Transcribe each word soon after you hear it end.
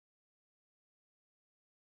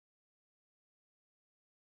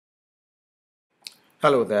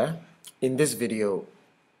Hello there. In this video,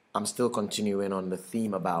 I'm still continuing on the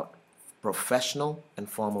theme about professional and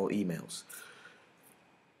formal emails.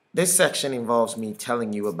 This section involves me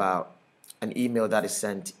telling you about an email that is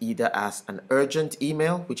sent either as an urgent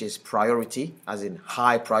email, which is priority, as in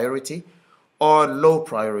high priority, or low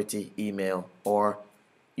priority email, or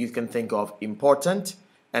you can think of important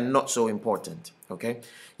and not so important. Okay,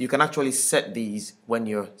 you can actually set these when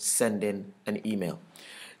you're sending an email.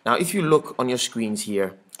 Now, if you look on your screens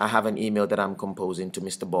here, I have an email that I'm composing to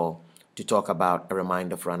Mr. Ball to talk about a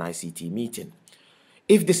reminder for an ICT meeting.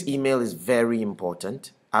 If this email is very important,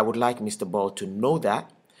 I would like Mr. Ball to know that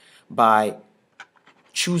by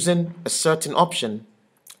choosing a certain option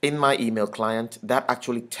in my email client that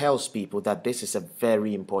actually tells people that this is a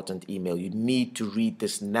very important email. You need to read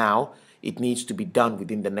this now. It needs to be done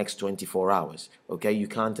within the next 24 hours. Okay, you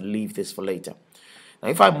can't leave this for later. Now,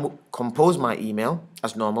 if I compose my email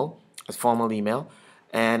as normal, as formal email,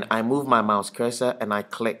 and I move my mouse cursor and I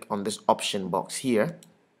click on this option box here,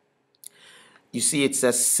 you see it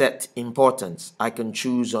says set importance. I can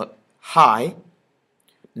choose high,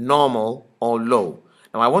 normal, or low.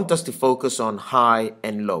 Now, I want us to focus on high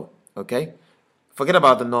and low, okay? Forget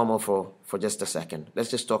about the normal for just a second. Let's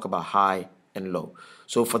just talk about high and low.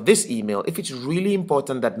 So for this email, if it's really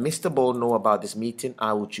important that Mr. Ball know about this meeting,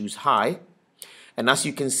 I will choose high. And as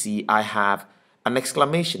you can see, I have an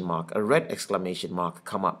exclamation mark, a red exclamation mark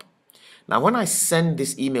come up. Now, when I send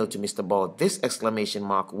this email to Mr. Ball, this exclamation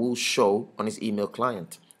mark will show on his email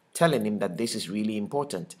client, telling him that this is really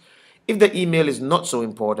important. If the email is not so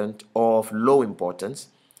important or of low importance,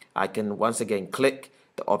 I can once again click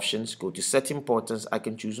the options, go to set importance, I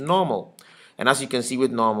can choose normal. And as you can see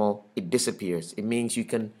with normal, it disappears. It means you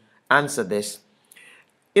can answer this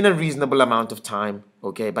in a reasonable amount of time,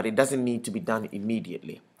 okay, but it doesn't need to be done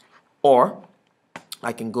immediately. Or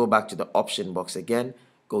I can go back to the option box again,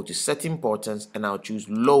 go to set importance, and I'll choose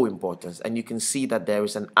low importance. And you can see that there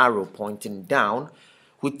is an arrow pointing down,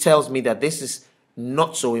 which tells me that this is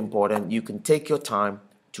not so important. You can take your time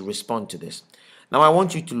to respond to this. Now, I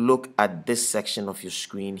want you to look at this section of your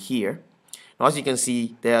screen here. Now, as you can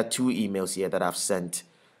see, there are two emails here that I've sent.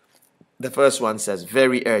 The first one says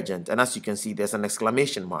very urgent, and as you can see, there's an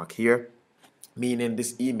exclamation mark here, meaning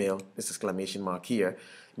this email, this exclamation mark here,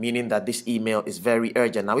 meaning that this email is very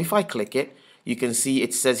urgent. Now, if I click it, you can see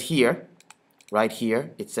it says here, right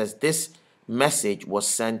here, it says this message was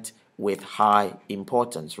sent with high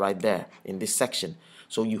importance right there in this section.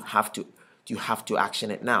 So you have to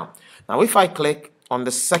action it now. Now, if I click on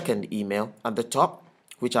the second email at the top,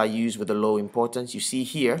 which I use with the low importance, you see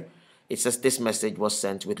here, it says this message was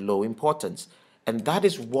sent with low importance. And that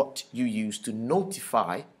is what you use to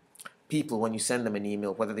notify people when you send them an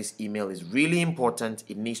email, whether this email is really important,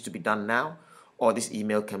 it needs to be done now, or this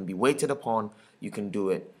email can be waited upon. You can do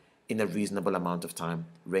it in a reasonable amount of time,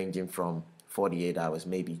 ranging from 48 hours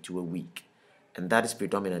maybe to a week. And that is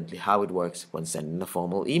predominantly how it works when sending a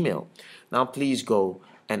formal email. Now, please go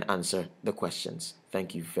and answer the questions.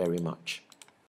 Thank you very much.